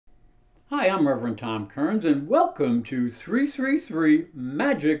Hi, I'm Reverend Tom Kearns, and welcome to 333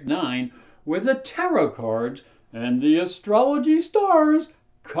 Magic 9, where the tarot cards and the astrology stars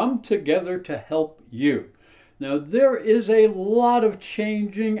come together to help you. Now, there is a lot of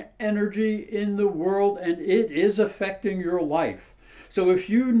changing energy in the world, and it is affecting your life. So if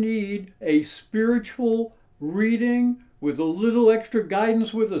you need a spiritual reading with a little extra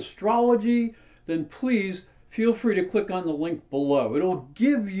guidance with astrology, then please feel free to click on the link below. It'll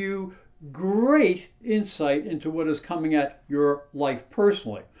give you great insight into what is coming at your life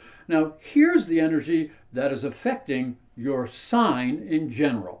personally. Now, here's the energy that is affecting your sign in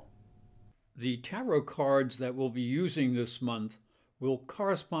general. The tarot cards that we'll be using this month will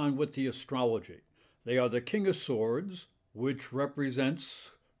correspond with the astrology. They are the King of Swords, which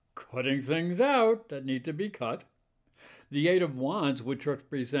represents cutting things out that need to be cut. The Eight of Wands, which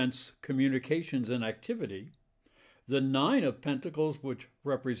represents communications and activity. The Nine of Pentacles, which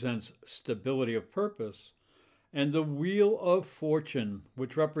represents stability of purpose, and the Wheel of Fortune,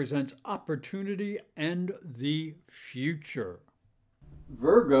 which represents opportunity and the future.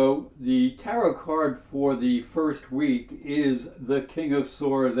 Virgo, the tarot card for the first week is the King of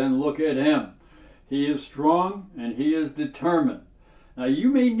Swords, and look at him. He is strong and he is determined. Now, you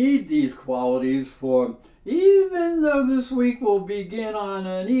may need these qualities for, even though this week will begin on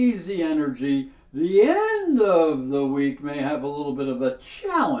an easy energy, the end of the week may have a little bit of a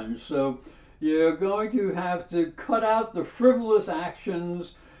challenge. So you're going to have to cut out the frivolous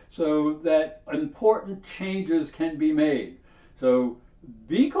actions so that important changes can be made. So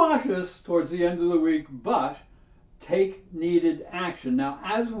be cautious towards the end of the week, but take needed action. Now,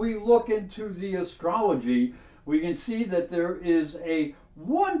 as we look into the astrology, we can see that there is a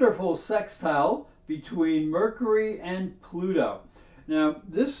wonderful sextile between Mercury and Pluto. Now,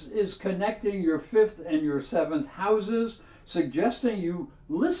 this is connecting your 5th and your 7th houses, suggesting you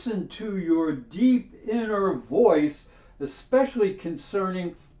listen to your deep inner voice, especially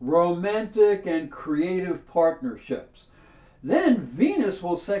concerning romantic and creative partnerships. Then Venus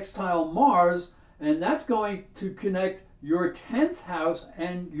will sextile Mars, and that's going to connect your 10th house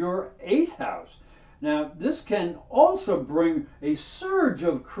and your 8th house. Now, this can also bring a surge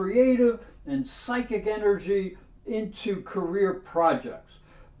of creative and psychic energy into career projects.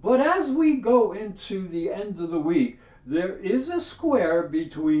 But as we go into the end of the week, there is a square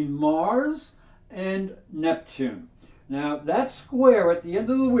between Mars and Neptune. Now, that square at the end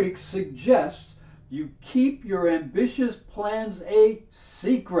of the week suggests you keep your ambitious plans a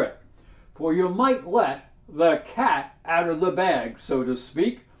secret, for you might let the cat out of the bag, so to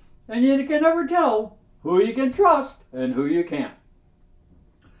speak, and you can never tell who you can trust and who you can't.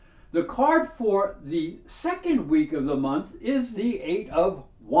 The card for the second week of the month is the Eight of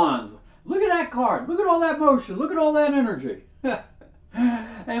Wands. Look at that card. Look at all that motion. Look at all that energy.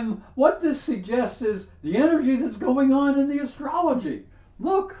 And what this suggests is the energy that's going on in the astrology.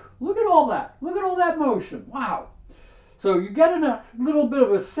 Look at all that. Look at all that motion. Wow. So you get a little bit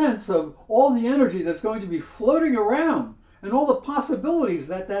of a sense of all the energy that's going to be floating around and all the possibilities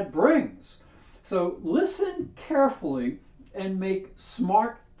that that brings. So listen carefully and make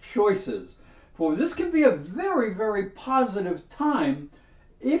smart choices, for this can be a very, very positive time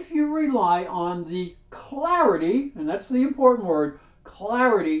if you rely on the clarity, and that's the important word,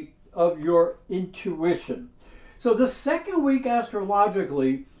 clarity of your intuition. So the second week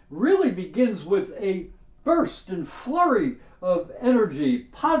astrologically really begins with a burst and flurry of energy,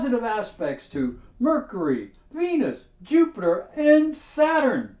 positive aspects to Mercury, Venus, Jupiter, and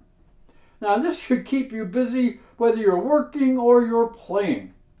Saturn. Now, this should keep you busy whether you're working or you're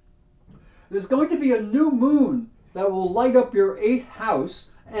playing. There's going to be a new moon that will light up your 8th house,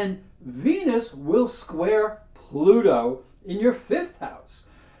 and Venus will square Pluto in your 5th house.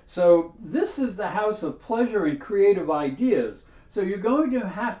 So this is the house of pleasure and creative ideas. So you're going to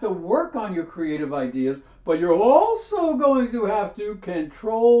have to work on your creative ideas, but you're also going to have to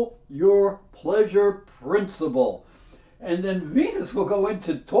control your pleasure principle. And then Venus will go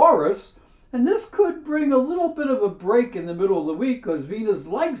into Taurus, and this could bring a little bit of a break in the middle of the week because Venus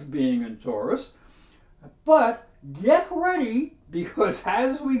likes being in Taurus. But get ready, because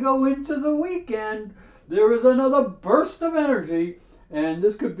as we go into the weekend, there is another burst of energy, and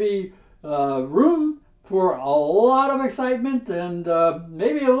this could be room for a lot of excitement and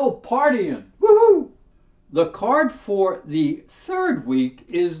maybe a little partying. Woohoo! The card for the third week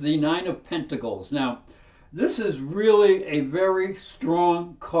is the Nine of Pentacles. Now, this is really a very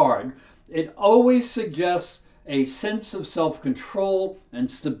strong card. It always suggests a sense of self-control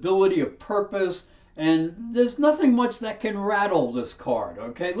and stability of purpose, and there's nothing much that can rattle this card,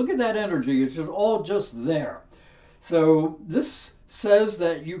 okay? Look at that energy. It's just all just there. So this says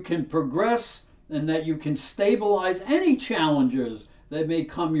that you can progress and that you can stabilize any challenges that may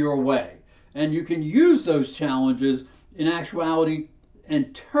come your way. And you can use those challenges in actuality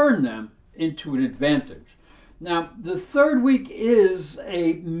and turn them into an advantage. Now, the third week is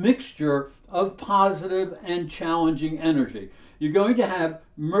a mixture of positive and challenging energy. You're going to have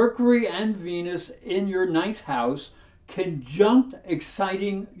Mercury and Venus in your ninth house, conjunct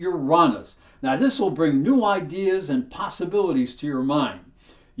exciting Uranus. Now, this will bring new ideas and possibilities to your mind.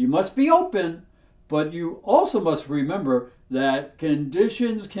 You must be open, but you also must remember that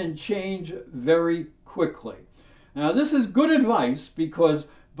conditions can change very quickly. Now, this is good advice because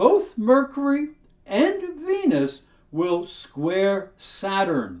both Mercury and Venus will square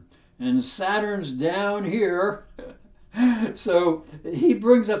Saturn. And Saturn's down here, so he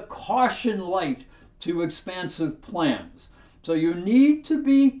brings a caution light to expansive plans. So you need to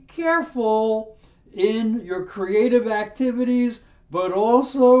be careful in your creative activities, but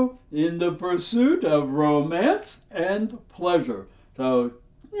also in the pursuit of romance and pleasure. So,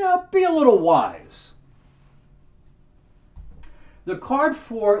 be a little wise. The card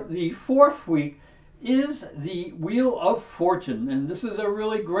for the fourth week is the Wheel of Fortune, and this is a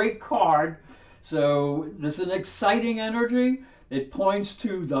really great card. So this is an exciting energy. It points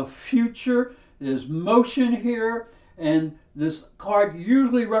to the future. There's motion here, and this card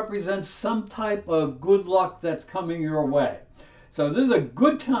usually represents some type of good luck that's coming your way. So this is a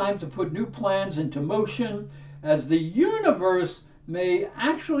good time to put new plans into motion, as the universe may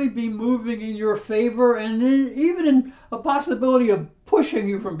actually be moving in your favor, and even in a possibility of pushing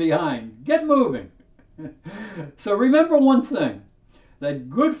you from behind. Get moving. So remember one thing, that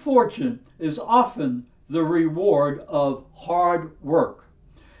good fortune is often the reward of hard work.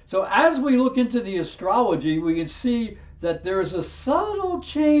 So as we look into the astrology, we can see that there's a subtle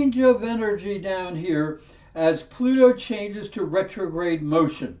change of energy down here as Pluto changes to retrograde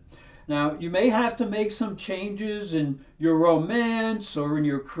motion. Now, you may have to make some changes in your romance or in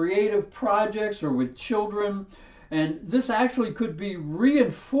your creative projects or with children, and this actually could be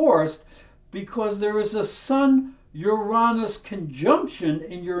reinforced because there is a Sun Uranus conjunction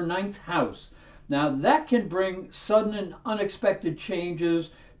in your ninth house. Now, that can bring sudden and unexpected changes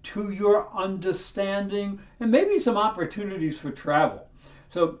to your understanding and maybe some opportunities for travel.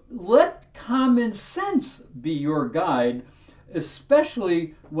 So let common sense be your guide,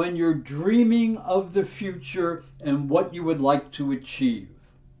 especially when you're dreaming of the future and what you would like to achieve.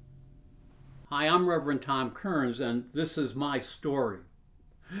 Hi, I'm Reverend Tom Kearns, and this is my story.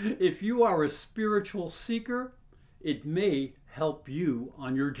 If you are a spiritual seeker, it may help you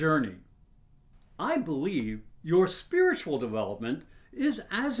on your journey. I believe your spiritual development is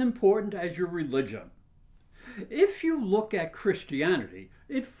as important as your religion. If you look at Christianity,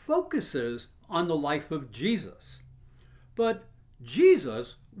 it focuses on the life of Jesus. But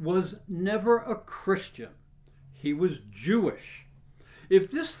Jesus was never a Christian. He was Jewish.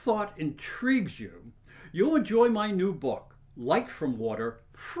 If this thought intrigues you, you'll enjoy my new book, Light from Water,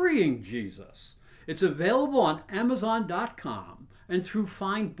 Freeing Jesus. It's available on Amazon.com and through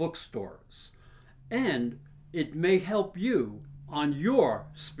fine bookstores. And it may help you on your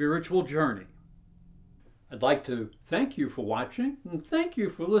spiritual journey. I'd like to thank you for watching and thank you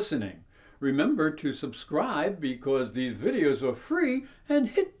for listening. Remember to subscribe because these videos are free, and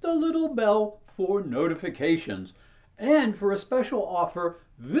hit the little bell for notifications. And for a special offer,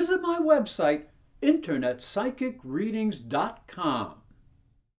 visit my website, internetpsychicreadings.com.